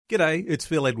G'day, it's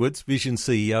Phil Edwards, Vision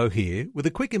CEO here, with a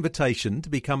quick invitation to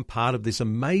become part of this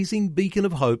amazing beacon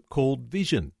of hope called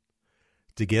Vision.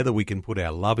 Together we can put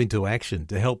our love into action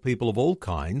to help people of all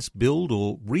kinds build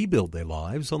or rebuild their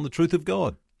lives on the truth of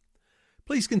God.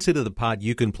 Please consider the part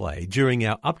you can play during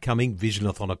our upcoming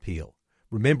Visionathon appeal,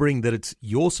 remembering that it's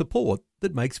your support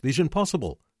that makes Vision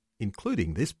possible,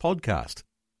 including this podcast.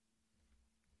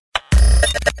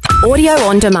 Audio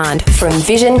on demand from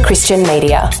Vision Christian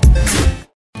Media.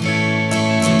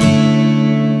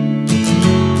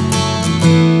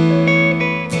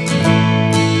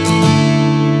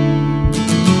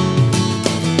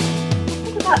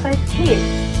 Those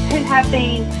kids who have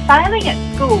been failing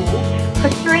at school for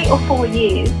 3 or 4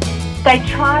 years, they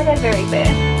try their very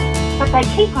best, but they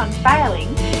keep on failing.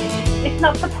 It's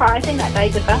not surprising that they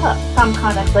develop some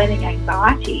kind of learning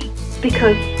anxiety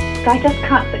because they just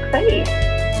can't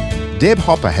succeed. Deb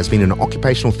Hopper has been an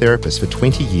occupational therapist for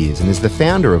 20 years and is the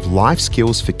founder of Life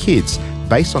Skills for Kids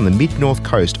based on the mid-north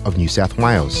coast of New South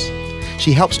Wales.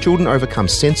 She helps children overcome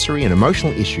sensory and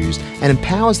emotional issues and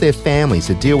empowers their families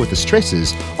to deal with the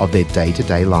stresses of their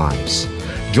day-to-day lives.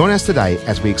 Join us today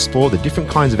as we explore the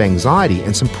different kinds of anxiety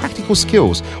and some practical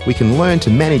skills we can learn to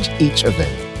manage each of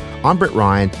them. I'm Brett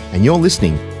Ryan, and you're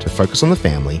listening to Focus on the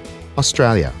Family,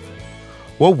 Australia.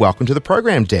 Well, welcome to the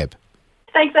program, Deb.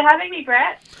 Thanks for having me,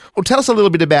 Brett. Well, tell us a little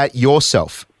bit about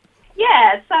yourself.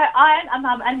 Yeah, so I'm a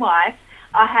mum and wife.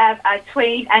 I have a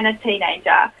tween and a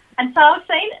teenager. And so I've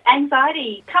seen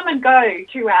anxiety come and go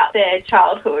throughout their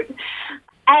childhood.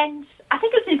 And I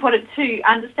think it's important to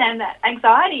understand that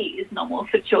anxiety is normal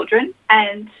for children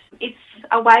and it's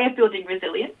a way of building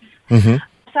resilience. Mm-hmm.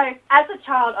 So as a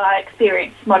child, I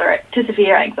experienced moderate to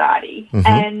severe anxiety,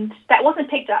 and that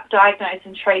wasn't picked up, diagnosed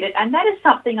and treated. And that is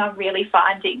something I'm really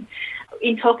finding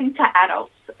in talking to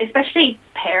adults, especially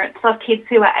parents of kids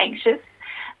who are anxious,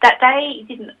 that they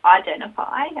didn't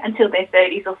identify until their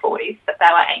 30s or 40s that they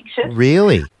were anxious.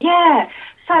 Really? Yeah.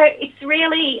 So it's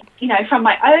really, from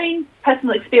my own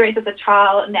personal experience as a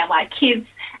child and now my kids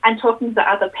and talking to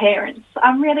other parents,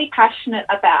 I'm really passionate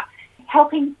about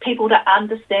helping people to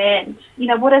understand,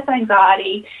 what is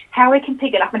anxiety, how we can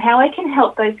pick it up and how we can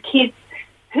help those kids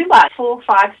who are 4,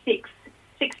 5, 6,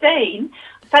 16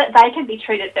 so that they can be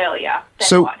treated earlier.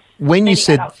 When you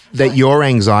said that your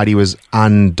anxiety was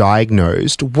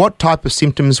undiagnosed, what type of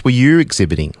symptoms were you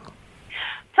exhibiting?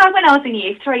 So when I was in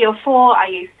year 3 or 4, I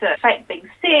used to fake being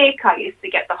sick. I used to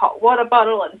get the hot water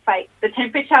bottle and fake the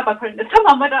temperature by putting the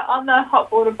thermometer on the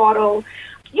hot water bottle.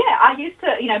 Yeah, I used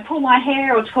to, pull my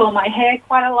hair or twirl my hair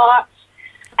quite a lot.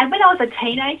 And when I was a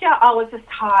teenager, I was just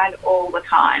tired all the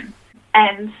time.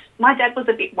 And my dad was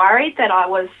a bit worried that I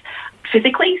was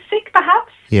physically sick,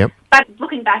 perhaps. Yep. But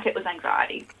looking back, it was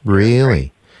anxiety.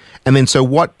 Really? And then so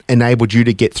what enabled you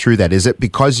to get through that? Is it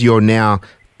because you're now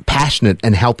passionate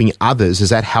and helping others? Has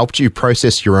that helped you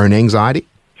process your own anxiety?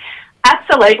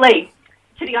 Absolutely.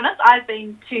 To be honest, I've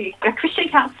been to a Christian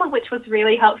counsellor, which was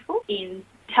really helpful in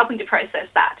helping to process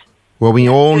that. Well, we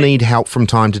all need help from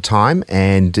time to time,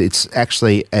 and it's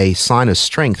actually a sign of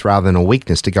strength rather than a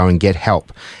weakness to go and get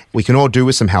help. We can all do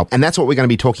with some help, and that's what we're going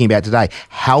to be talking about today,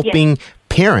 helping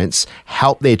parents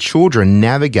help their children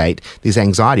navigate this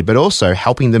anxiety, but also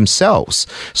helping themselves.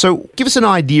 So give us an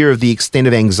idea of the extent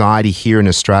of anxiety here in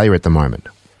Australia at the moment.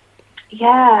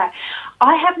 Yeah,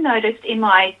 I have noticed in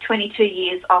my 22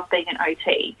 years of being an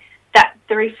OT that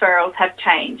the referrals have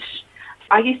changed.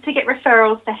 I used to get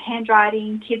referrals for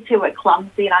handwriting, kids who were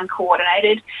clumsy and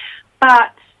uncoordinated,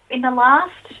 but in the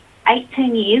last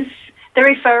 18 years, the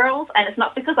referrals, and it's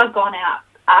not because I've gone out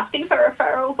asking for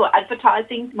referrals or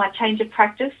advertising my change of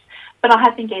practice, but I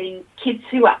have been getting kids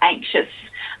who are anxious,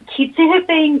 kids who have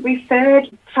been referred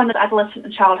from the adolescent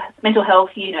and child mental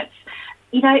health units.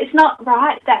 It's not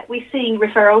right that we're seeing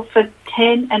referrals for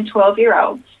 10 and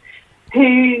 12-year-olds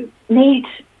who need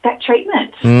that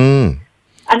treatment.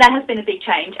 And that has been a big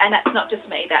change, and that's not just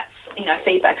me, that's,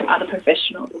 feedback from other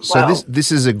professionals as well. So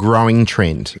this is a growing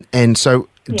trend. And so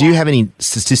do you have any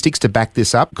statistics to back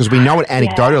this up? Because we know it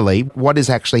anecdotally, what is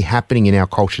actually happening in our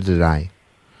culture today?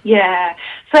 Yeah.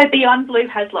 So Beyond Blue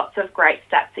has lots of great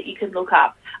stats that you can look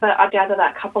up, but I gathered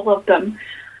a couple of them.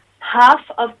 Half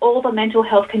of all the mental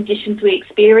health conditions we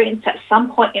experience at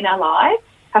some point in our lives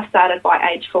have started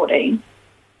by age 14.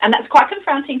 And that's quite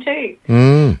confronting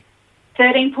too.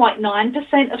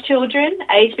 13.9% of children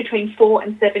aged between 4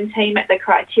 and 17 met the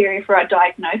criteria for a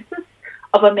diagnosis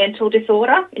of a mental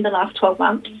disorder in the last 12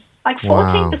 months. Like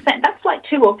 14%, that's like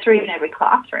 2 or 3 in every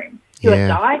classroom who are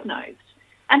diagnosed.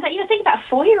 And that, think about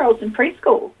 4-year-olds in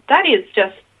preschool. That is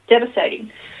just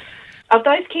devastating. Of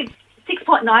those kids,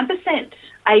 6.9%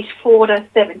 aged 4 to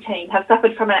 17 have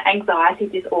suffered from an anxiety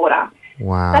disorder.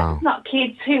 Wow. That's not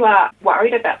kids who are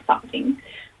worried about something.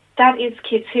 That is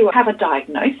kids who have a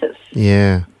diagnosis.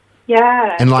 Yeah.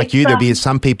 Yeah. And like you, there'll be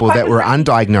some people that were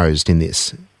undiagnosed in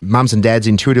this. Mums and dads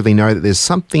intuitively know that there's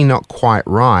something not quite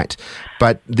right,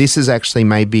 but this is actually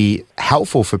maybe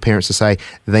helpful for parents to say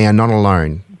they are not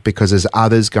alone because there's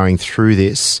others going through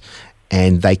this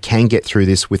and they can get through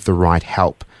this with the right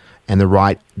help and the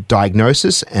right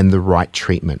diagnosis and the right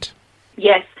treatment.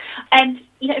 Yes. And,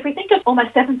 if we think of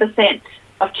almost 7%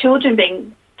 of children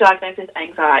being diagnosed with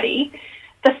anxiety,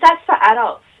 the stats for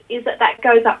adults is that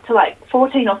goes up to like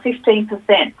 14 or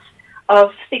 15%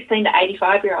 of 16 to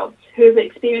 85-year-olds who have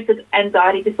experienced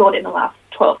anxiety disorder in the last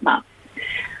 12 months.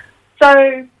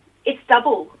 So it's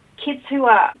double. Kids who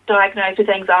are diagnosed with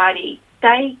anxiety,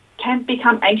 they can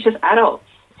become anxious adults.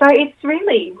 So it's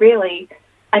really, really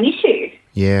an issue.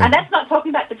 Yeah. And that's not talking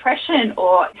about depression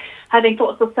or having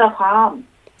thoughts of self-harm.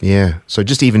 Yeah, so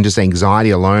just anxiety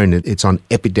alone, it's on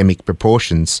epidemic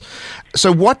proportions.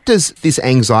 So what does this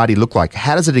anxiety look like?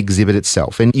 How does it exhibit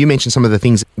itself? And you mentioned some of the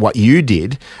things, what you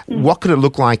did. What could it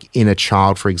look like in a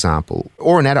child, for example,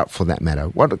 or an adult for that matter?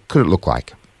 What could it look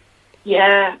like?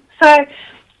 Yeah, so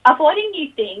avoiding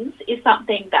new things is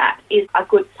something that is a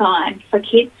good sign for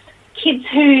kids. Kids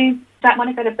who don't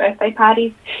want to go to birthday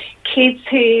parties, kids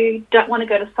who don't want to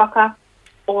go to soccer,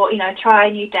 or, try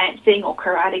a new dancing or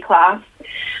karate class.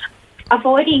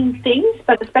 Avoiding things,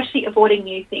 but especially avoiding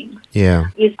new things,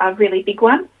 is a really big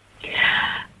one.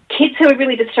 Kids who are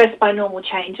really distressed by normal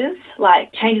changes,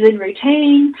 like changes in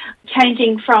routine,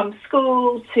 changing from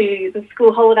school to the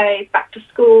school holidays, back to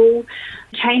school,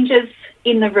 changes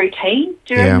in the routine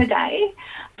during the day.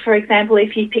 For example,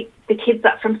 if you pick the kids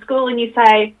up from school and you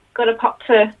say, got to pop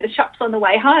to the shops on the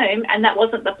way home, and that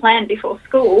wasn't the plan before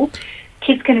school,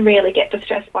 kids can really get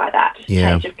distressed by that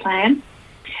change of plan.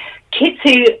 Kids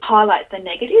who highlight the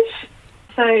negative,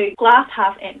 so glass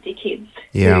half empty kids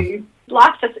who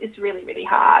life just is really, really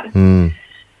hard.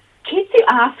 Kids who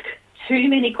ask too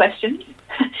many questions,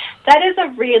 that is a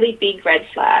really big red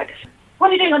flag.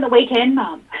 What are you doing on the weekend,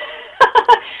 Mum?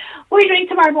 What are you doing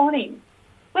tomorrow morning?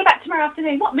 What about tomorrow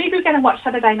afternoon? What movie are we going to watch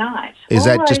Saturday night? Is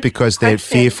that just because they're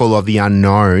fearful of the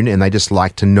unknown and they just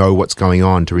like to know what's going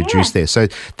on to reduce their... So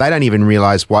they don't even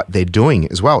realise what they're doing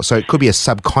as well. So it could be a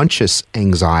subconscious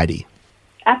anxiety.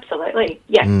 Absolutely.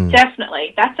 Yeah,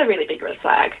 definitely. That's a really big red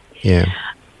flag. Yeah.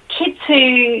 Kids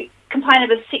who complain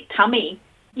of a sick tummy.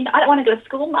 I don't want to go to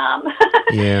school, Mum.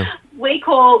 Yeah. We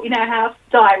call, house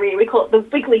diarrhea, we call it the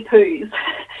wiggly poos.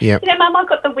 Yeah. Mum, I've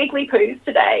got the wiggly poos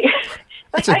today.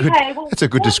 That's a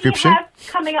good description. What do you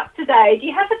have coming up today? Do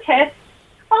you have a test?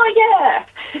 Oh, yeah.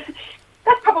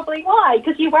 That's probably why,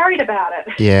 because you're worried about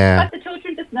it. Yeah. But the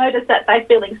children just notice that they're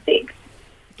feeling sick.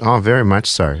 Oh, very much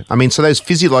so. I mean, so those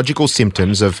physiological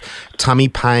symptoms of tummy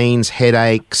pains,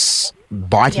 headaches,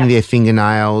 biting their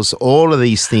fingernails, all of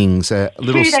these things are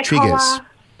little triggers. Collar.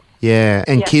 Yeah,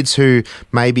 and kids who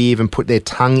maybe even put their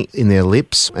tongue in their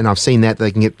lips, and I've seen that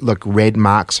they can get like red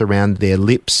marks around their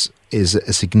lips is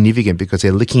significant because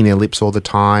they're licking their lips all the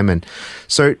time. And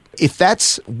so if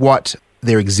that's what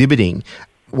they're exhibiting,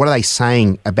 what are they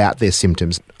saying about their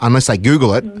symptoms? Unless they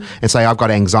Google it and say, I've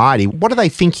got anxiety, what are they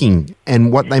thinking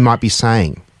and what they might be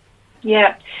saying?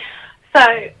 Yeah. So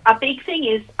a big thing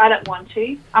is, I don't want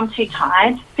to, I'm too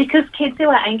tired, because kids who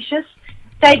are anxious,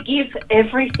 they give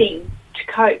everything to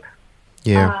cope.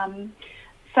 Yeah.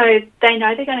 So they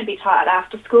know they're going to be tired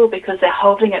after school because they're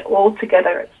holding it all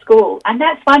together at school. And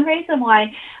that's one reason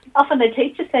why often the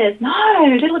teacher says,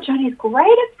 no, little Johnny's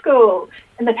great at school.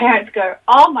 And the parents go,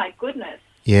 oh, my goodness.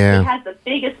 Yeah. He has the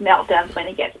biggest meltdowns when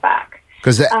he gets back.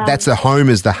 Because that's the home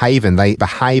is the haven. They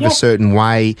behave a certain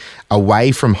way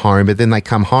away from home, but then they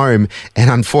come home and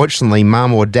unfortunately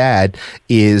mum or dad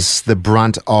is the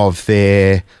brunt of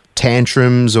their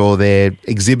tantrums or they're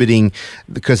exhibiting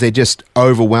because they're just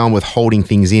overwhelmed with holding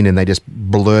things in and they just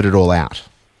blurt it all out.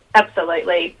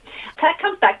 Absolutely. That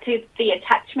comes back to the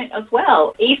attachment as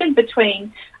well, even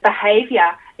between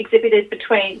behaviour exhibited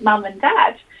between mum and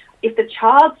dad. If the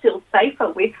child feels safer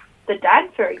with the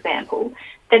dad, for example,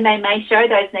 then they may show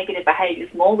those negative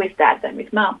behaviours more with dad than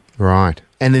with mum. Right.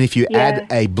 And then if you add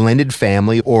a blended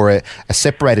family or a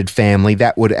separated family,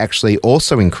 that would actually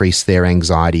also increase their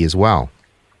anxiety as well.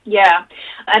 Yeah.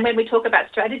 And when we talk about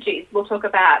strategies, we'll talk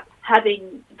about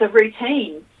having the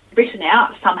routine written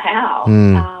out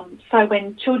somehow. So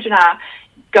when children are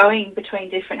going between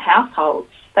different households,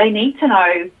 they need to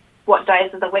know what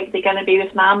days of the week they're going to be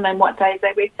with mum and what days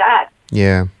they're with dad.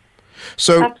 Yeah.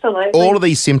 So Absolutely. all of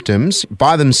these symptoms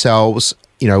by themselves,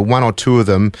 one or two of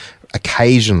them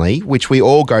occasionally, which we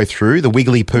all go through, the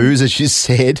wiggly poos, as you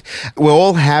said. We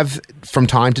all have, from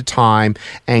time to time,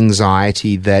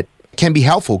 anxiety that can be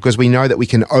helpful because we know that we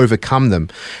can overcome them.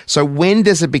 So when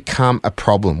does it become a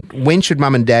problem? When should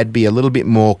mum and dad be a little bit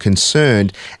more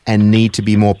concerned and need to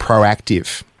be more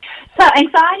proactive? So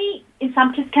anxiety in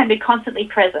some kids can be constantly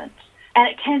present, and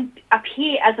it can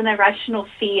appear as an irrational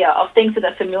fear of things that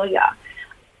are familiar.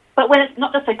 But when it's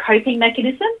not just a coping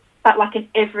mechanism, but like an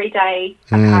everyday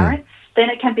occurrence, then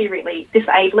it can be really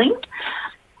disabling.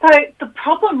 So the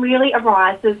problem really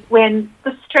arises when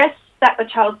the stress that the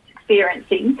child's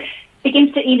experiencing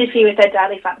begins to interfere with their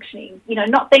daily functioning,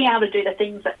 not being able to do the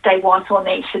things that they want or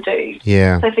need to do.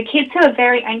 Yeah. So for kids who are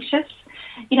very anxious,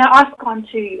 I've gone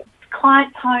to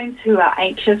clients' homes who are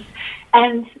anxious,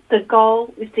 and the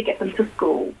goal is to get them to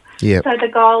school. Yep. So the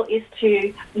goal is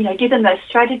to, give them those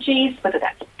strategies, whether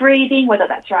that's breathing, whether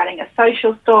that's writing a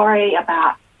social story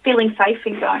about feeling safe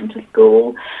in going to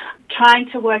school, trying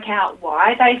to work out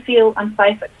why they feel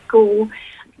unsafe at school.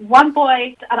 One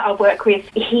boy that I work with,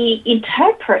 he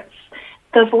interprets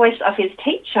the voice of his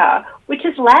teacher, which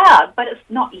is loud, but it's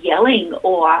not yelling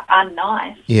or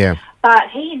unnice. Yeah. But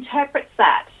he interprets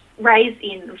that raise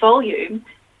in volume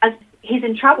as he's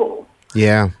in trouble.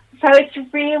 Yeah. So it's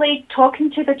really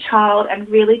talking to the child and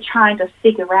really trying to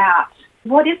figure out,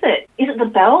 what is it? Is it the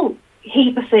bell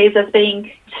he perceives as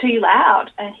being too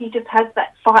loud, and he just has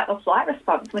that fight or flight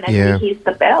response whenever he hears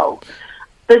the bell?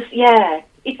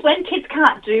 It's when kids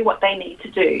can't do what they need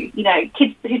to do.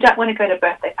 Kids who don't want to go to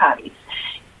birthday parties,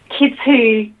 kids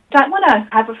who don't want to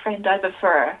have a friend over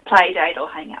for a play date or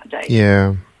hangout date.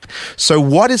 Yeah. So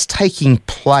what is taking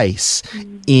place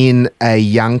in a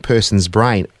young person's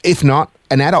brain, if not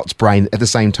an adult's brain at the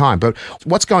same time? But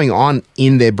what's going on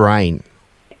in their brain?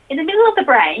 In the middle of the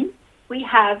brain, we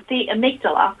have the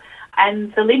amygdala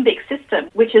and the limbic system,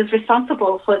 which is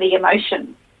responsible for the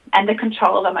emotions and the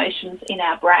control of emotions in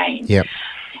our brain. Yep.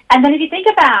 And then if you think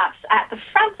about at the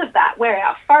front of that, where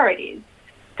our forehead is,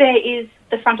 there is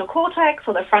the frontal cortex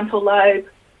or the frontal lobe,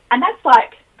 and that's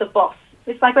like the boss.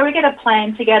 It's like when we get a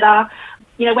plan together,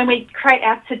 when we create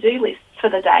our to-do lists for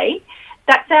the day,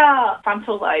 that's our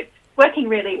frontal lobe working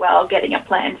really well, getting a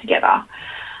plan together.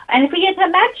 And if we can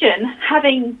imagine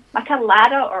having like a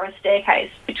ladder or a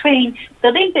staircase between the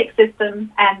limbic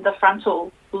system and the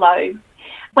frontal lobe,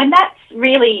 when that's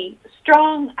really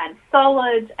strong and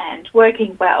solid and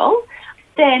working well,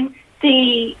 then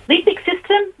the limbic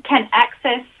system can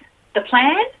access the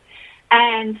plan,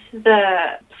 and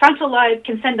the frontal lobe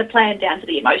can send the plan down to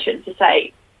the emotions to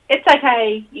say, it's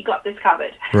okay, you got this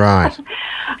covered. Right.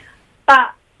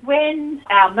 But when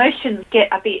our emotions get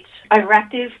a bit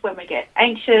overactive, when we get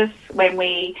anxious, when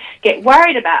we get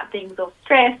worried about things or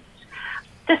stressed,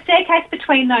 the staircase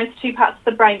between those two parts of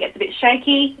the brain gets a bit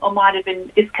shaky or might even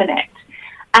disconnect.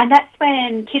 And that's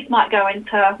when kids might go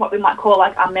into what we might call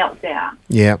like a meltdown.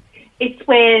 Yeah. It's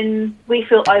when we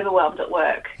feel overwhelmed at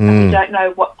work and we don't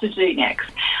know what to do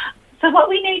next. So what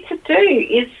we need to do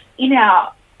is, in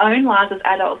our own lives as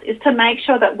adults, is to make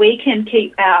sure that we can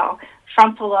keep our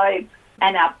frontal lobe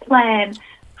and our plan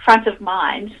front of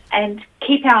mind and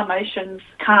keep our emotions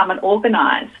calm and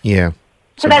organised. Yeah.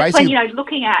 So that's when,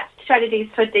 looking at strategies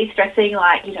for de-stressing,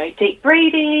 like, deep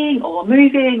breathing or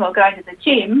moving or going to the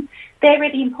gym, they're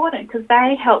really important because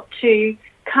they help to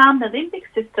calm the limbic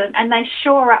system and they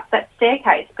shore up that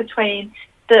staircase between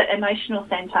the emotional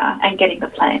centre and getting the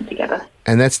plan together.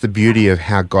 And that's the beauty of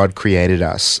how God created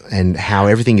us and how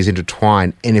everything is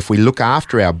intertwined. And if we look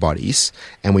after our bodies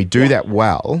and we do that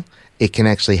well, it can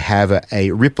actually have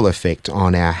a ripple effect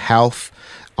on our health,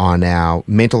 on our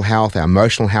mental health, our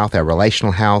emotional health, our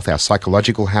relational health, our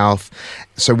psychological health.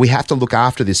 So we have to look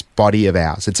after this body of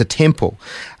ours. It's a temple.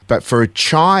 But for a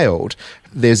child,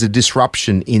 there's a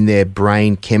disruption in their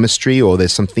brain chemistry or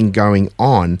there's something going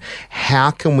on.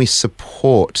 How can we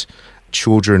support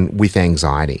children with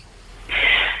anxiety?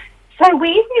 So we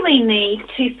really need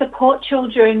to support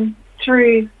children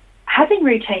through having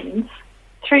routines,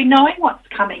 through knowing what's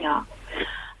coming up.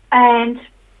 And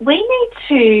we need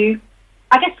to,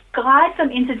 guide them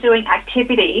into doing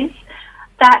activities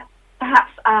that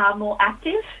perhaps are more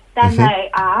active than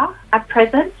they are at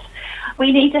present.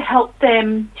 We need to help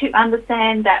them to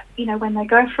understand that, when they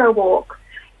go for a walk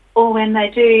or when they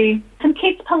do some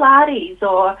kids' Pilates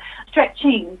or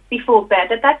stretching before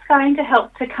bed, that's going to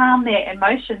help to calm their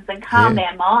emotions and calm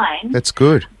their mind. That's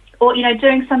good. Or,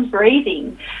 doing some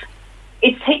breathing.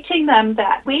 It's teaching them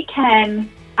that we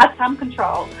can have some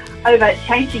control over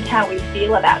changing how we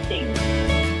feel about things.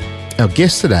 Our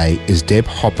guest today is Deb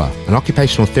Hopper, an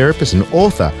occupational therapist and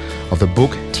author of the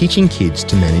book Teaching Kids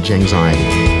to Manage Anxiety.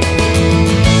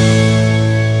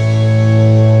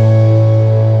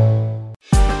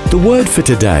 The Word for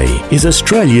Today is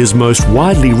Australia's most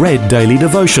widely read daily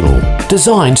devotional,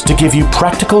 designed to give you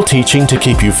practical teaching to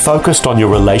keep you focused on your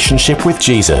relationship with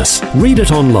Jesus. Read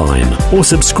it online or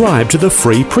subscribe to the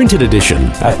free printed edition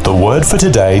at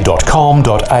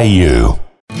thewordfortoday.com.au.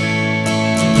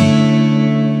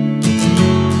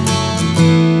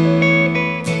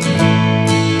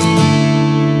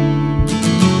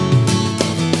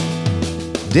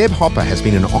 Deb Hopper has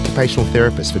been an occupational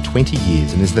therapist for 20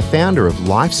 years and is the founder of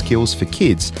Life Skills for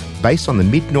Kids based on the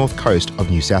mid-north coast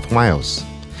of New South Wales.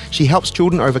 She helps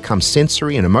children overcome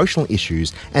sensory and emotional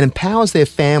issues and empowers their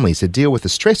families to deal with the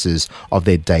stresses of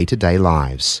their day-to-day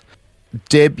lives.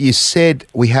 Deb, you said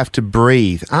we have to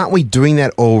breathe. Aren't we doing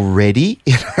that already?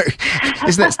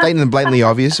 Isn't that statement blatantly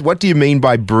obvious? What do you mean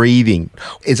by breathing?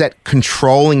 Is that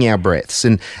controlling our breaths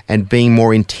and being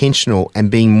more intentional and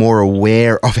being more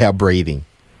aware of our breathing?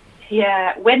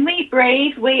 Yeah, when we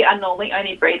breathe, we are normally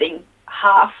only breathing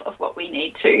half of what we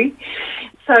need to.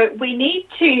 So we need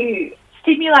to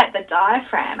stimulate the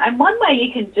diaphragm. And one way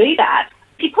you can do that,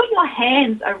 if you put your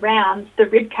hands around the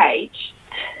rib cage,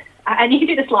 and you can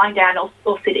do this lying down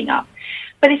or sitting up.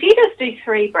 But if you just do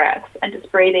 3 breaths and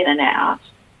just breathe in and out,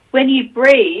 when you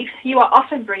breathe, you are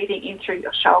often breathing in through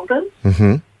your shoulders.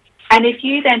 Mm-hmm. And if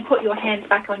you then put your hands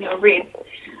back on your ribs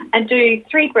and do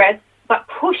 3 breaths, but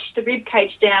push the rib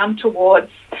cage down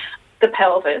towards the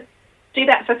pelvis, do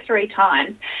that for 3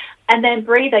 times, and then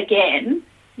breathe again,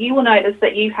 you will notice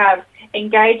that you have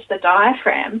engaged the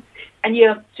diaphragm and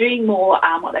you're doing more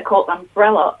what they call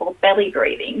umbrella or belly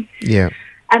breathing. Yeah.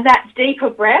 And that deeper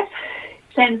breath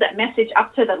sends that message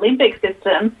up to the limbic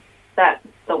system that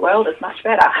the world is much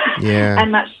better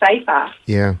and much safer.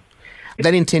 Yeah.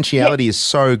 That intentionality is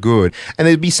so good. And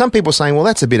there'd be some people saying, well,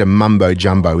 that's a bit of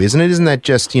mumbo-jumbo, isn't it? Isn't that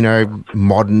just,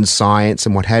 modern science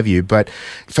and what have you? But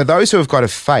for those who have got a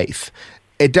faith,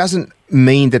 it doesn't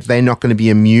mean that they're not going to be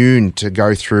immune to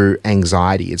go through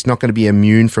anxiety. It's not going to be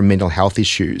immune from mental health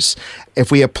issues.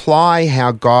 If we apply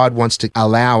how God wants to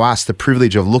allow us the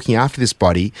privilege of looking after this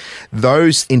body,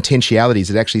 those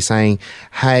intentionalities are actually saying,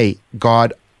 hey,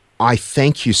 God, I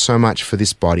thank you so much for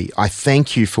this body. I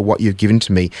thank you for what you've given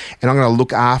to me, and I'm going to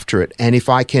look after it. And if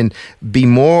I can be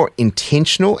more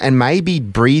intentional, and maybe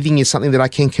breathing is something that I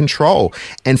can control.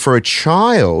 And for a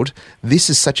child, this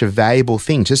is such a valuable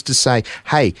thing, just to say,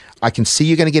 hey, I can see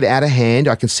you're going to get out of hand.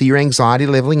 I can see your anxiety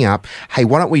leveling up. Hey,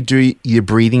 why don't we do your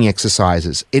breathing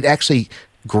exercises? It actually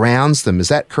grounds them. Is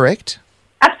that correct?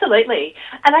 Absolutely.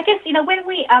 And I guess, when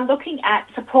we are looking at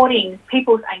supporting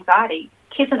people's anxiety,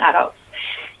 kids and adults,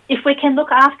 if we can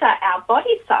look after our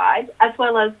body side as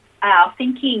well as our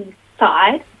thinking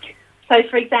side. So,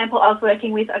 for example, I was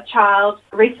working with a child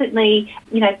recently,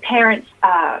 parents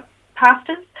are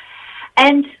pastors,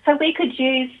 and so we could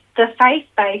use the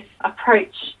faith-based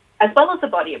approach as well as the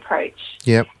body approach.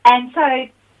 Yep. And so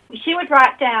she would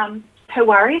write down her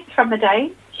worries from the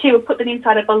day. She would put them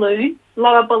inside a balloon,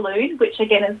 lower balloon, which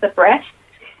again is the breath,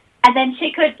 and then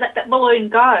she could let that balloon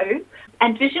go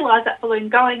and visualise that balloon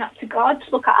going up to God to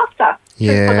look after for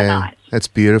the night. That's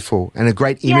beautiful. And a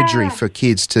great imagery for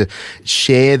kids to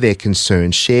share their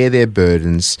concerns, share their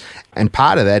burdens. And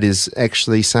part of that is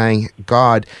actually saying,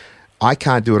 God, I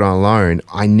can't do it alone.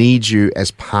 I need you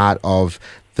as part of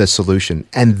the solution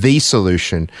and the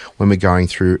solution when we're going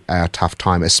through our tough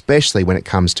time, especially when it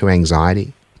comes to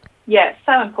anxiety. Yeah,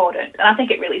 so important. And I think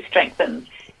it really strengthens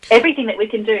everything that we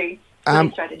can do.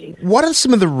 What are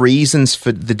some of the reasons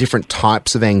for the different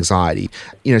types of anxiety?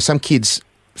 Some kids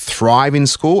thrive in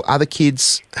school, other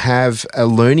kids have a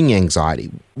learning anxiety.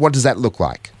 What does that look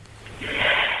like?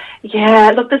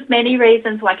 Yeah, look, there's many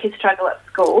reasons why kids struggle at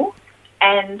school,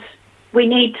 and we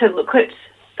need to look at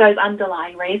those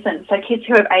underlying reasons. So kids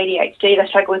who have ADHD, they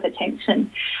struggle with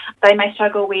attention. They may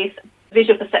struggle with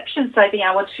visual perception, so being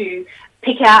able to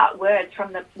pick out words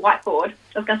from the whiteboard.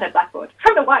 I was going to say blackboard.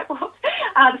 From the whiteboard,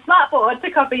 the smartboard,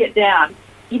 to copy it down.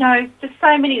 There's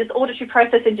auditory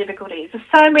processing difficulties. There's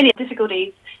so many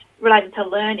difficulties related to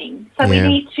learning. So we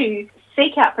need to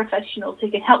seek out professionals who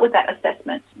can help with that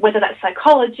assessment, whether that's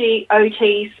psychology,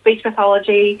 OT, speech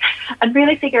pathology, and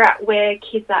really figure out where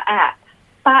kids are at.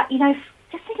 But,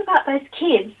 just think about those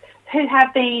kids who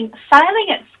have been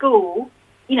failing at school,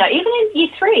 even in year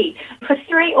 3, for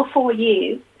 3 or 4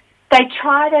 years. They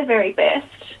try their very best,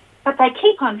 but they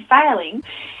keep on failing.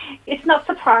 It's not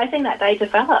surprising that they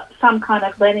develop some kind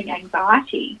of learning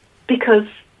anxiety because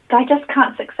they just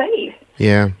can't succeed.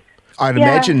 Yeah. I'd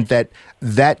imagine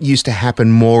that used to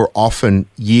happen more often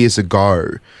years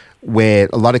ago, where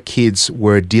a lot of kids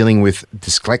were dealing with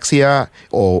dyslexia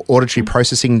or auditory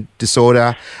processing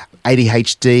disorder.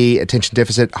 ADHD, attention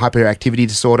deficit hyperactivity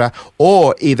disorder,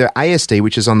 or either ASD,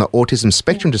 which is on the autism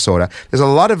spectrum disorder. There's a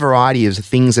lot of variety of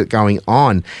things that are going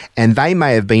on, and they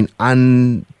may have been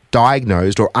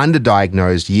undiagnosed or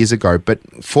underdiagnosed years ago, but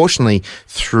fortunately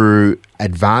through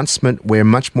advancement we're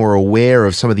much more aware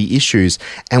of some of the issues,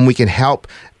 and we can help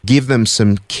give them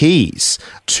some keys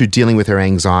to dealing with their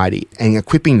anxiety and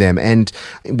equipping them. And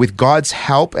with God's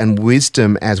help and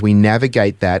wisdom as we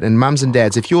navigate that, and mums and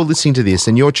dads, if you're listening to this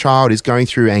and your child is going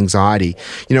through anxiety,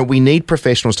 we need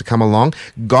professionals to come along.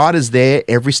 God is there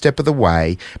every step of the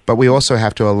way, but we also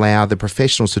have to allow the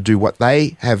professionals to do what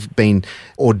they have been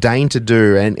ordained to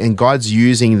do, and God's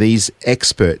using these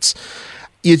experts.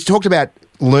 You talked about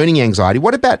learning anxiety.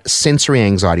 What about sensory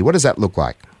anxiety? What does that look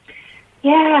like?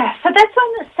 Yeah, so that's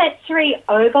when the sensory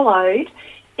overload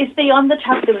is beyond the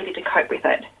child's ability to cope with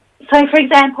it. So, for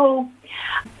example,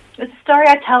 the story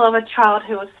I tell of a child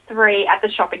who was 3 at the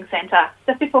shopping centre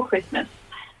just before Christmas.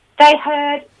 They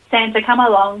heard Santa come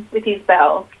along with his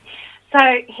bell. So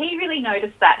he really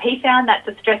noticed that. He found that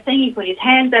distressing. He put his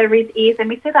hands over his ears, and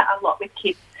we see that a lot with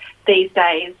kids these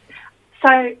days.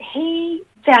 So he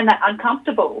found that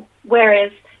uncomfortable,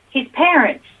 whereas his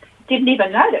parents didn't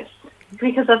even notice,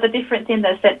 because of the difference in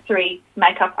the sensory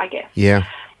makeup, I guess. Yeah.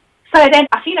 So then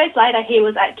a few days later, he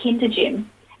was at kinder gym,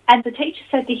 and the teacher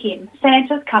said to him,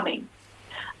 "Santa's coming."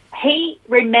 He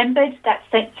remembered that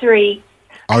sensory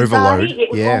overload. anxiety.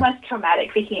 It was almost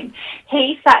traumatic for him.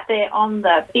 He sat there on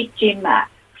the big gym mat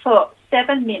for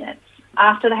 7 minutes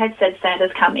after they had said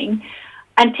Santa's coming,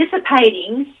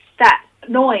 anticipating that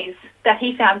noise that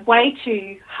he found way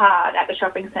too hard at the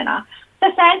shopping centre. So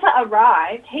Santa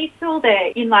arrived. He's still there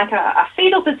in like a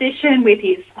fetal position with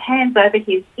his hands over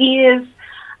his ears.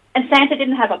 And Santa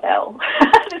didn't have a bell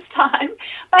this time.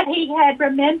 But he had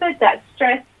remembered that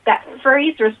stress, that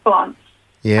freeze response.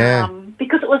 Yeah.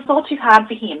 Because it was all too hard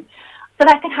for him. So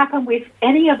that can happen with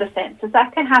any of the senses.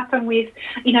 That can happen with,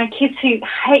 kids who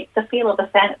hate the feel of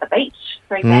the sand at the beach,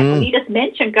 for example. You just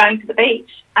mentioned going to the beach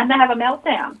and they have a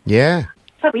meltdown. Yeah.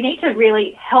 So we need to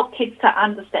really help kids to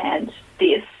understand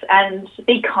this and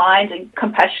be kind and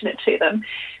compassionate to them.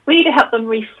 We need to help them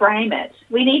reframe it.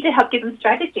 We need to help give them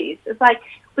strategies. It's like,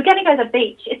 we're going to go to the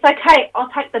beach. It's okay, I'll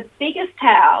take the biggest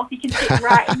towel. You can sit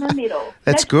right in the middle.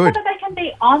 That's good. So that they can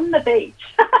be on the beach.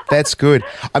 That's good.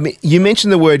 I mean, you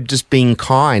mentioned the word just being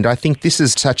kind. I think this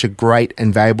is such a great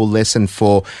and valuable lesson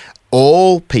for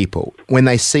all people when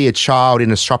they see a child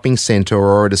in a shopping centre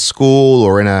or at a school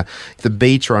or in the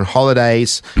beach or on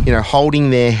holidays, holding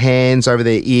their hands over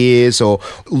their ears or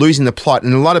losing the plot.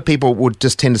 And a lot of people would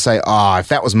just tend to say, if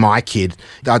that was my kid,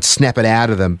 I'd snap it out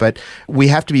of them. But we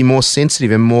have to be more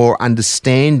sensitive and more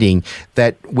understanding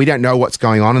that we don't know what's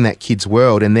going on in that kid's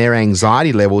world, and their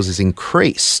anxiety levels is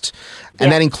increased.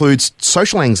 And that includes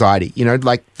social anxiety,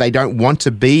 like they don't want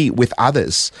to be with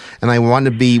others and they want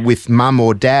to be with mum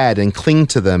or dad and cling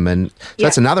to them. And so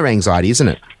that's another anxiety, isn't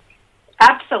it?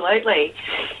 Absolutely.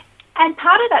 And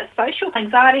part of that social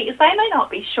anxiety is they may not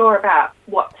be sure about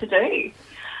what to do.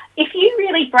 If you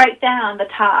really break down the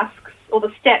tasks or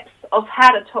the steps of how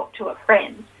to talk to a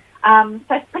friend,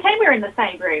 so pretend we're in the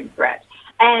same room, Brett,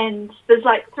 and there's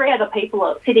like 3 other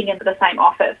people sitting in the same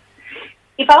office.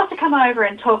 If I was to come over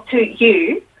and talk to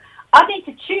you, I need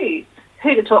to choose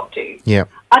who to talk to. Yeah.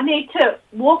 I need to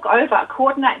walk over,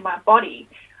 coordinate my body.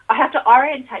 I have to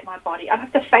orientate my body. I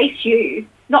have to face you,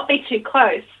 not be too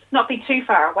close, not be too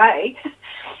far away.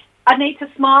 I need to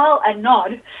smile and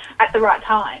nod at the right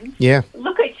time. Yeah.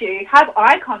 Look at you, have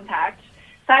eye contact,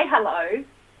 say hello,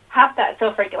 have that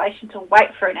self-regulation to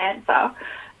wait for an answer,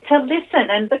 to listen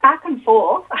and the back and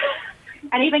forth.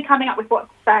 And even coming up with what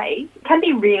to say can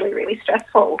be really, really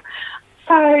stressful.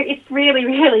 So it's really,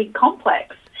 really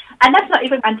complex. And that's not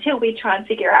even until we try and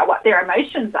figure out what their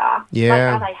emotions are. Yeah. Like,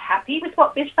 are they happy with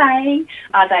what they're saying?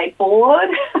 Are they bored?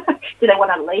 Do they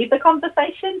want to leave the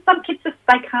conversation? Some kids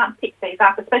they can't pick these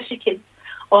up, especially kids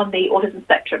on the autism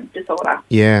spectrum disorder.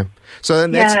 Yeah. So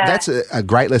that's a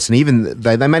great lesson. Even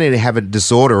they may not have a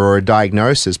disorder or a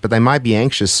diagnosis, but they might be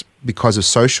anxious because of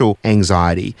social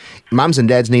anxiety. Mums and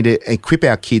dads need to equip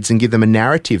our kids and give them a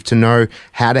narrative to know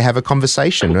how to have a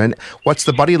conversation and what's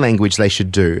the body language they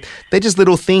should do. They're just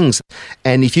little things.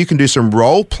 And if you can do some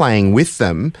role playing with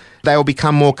them, they will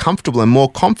become more comfortable and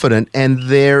more confident, and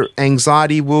their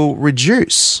anxiety will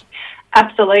reduce.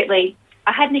 Absolutely.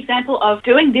 I had an example of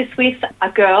doing this with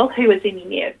a girl who was in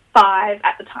year 5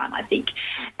 at the time, I think.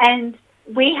 And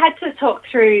we had to talk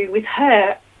through with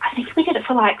her, I think we did it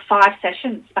for like 5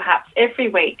 sessions perhaps every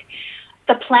week,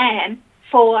 the plan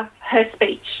for her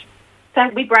speech. So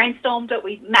we brainstormed it,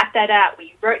 we mapped that out,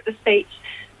 we wrote the speech.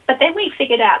 But then we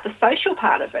figured out the social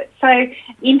part of it. So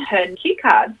in her cue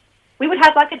cards, we would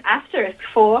have like an asterisk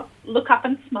for look up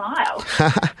and smile.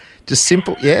 Just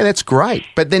simple. Yeah, that's great.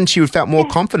 But then she would felt more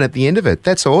confident at the end of it.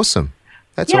 That's awesome.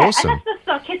 That's awesome. And that's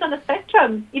just kids on the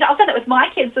spectrum. You know, I've done it with my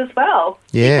kids as well.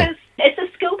 Yeah. Because it's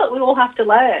a skill that we all have to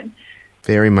learn.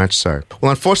 Very much so.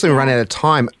 Well, unfortunately, we run out of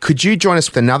time. Could you join us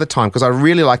with another time? Because I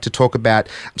really like to talk about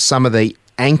some of the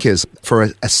anchors for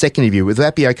a second interview. Would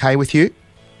that be okay with you?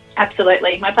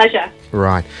 Absolutely. My pleasure.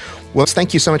 Right. Well,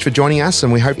 thank you so much for joining us,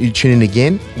 and we hope you tune in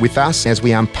again with us as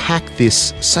we unpack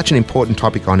this such an important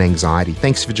topic on anxiety.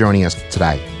 Thanks for joining us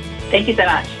today. Thank you so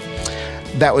much.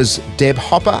 That was Deb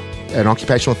Hopper, an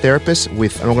occupational therapist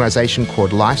with an organisation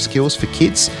called Life Skills for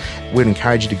Kids. We'd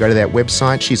encourage you to go to that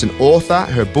website. She's an author.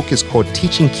 Her book is called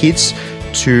Teaching Kids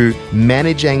to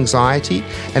Manage Anxiety.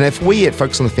 And if we at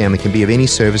Focus on the Family can be of any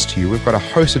service to you, we've got a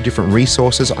host of different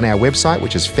resources on our website,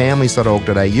 which is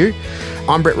families.org.au.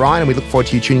 I'm Brett Ryan, and we look forward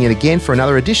to you tuning in again for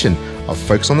another edition of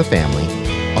Focus on the Family,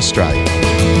 Australia.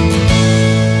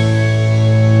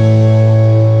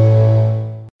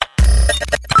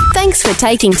 Thanks for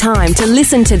taking time to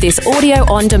listen to this audio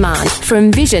on demand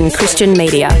from Vision Christian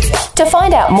Media. To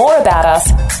find out more about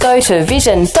us, go to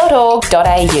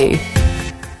vision.org.au.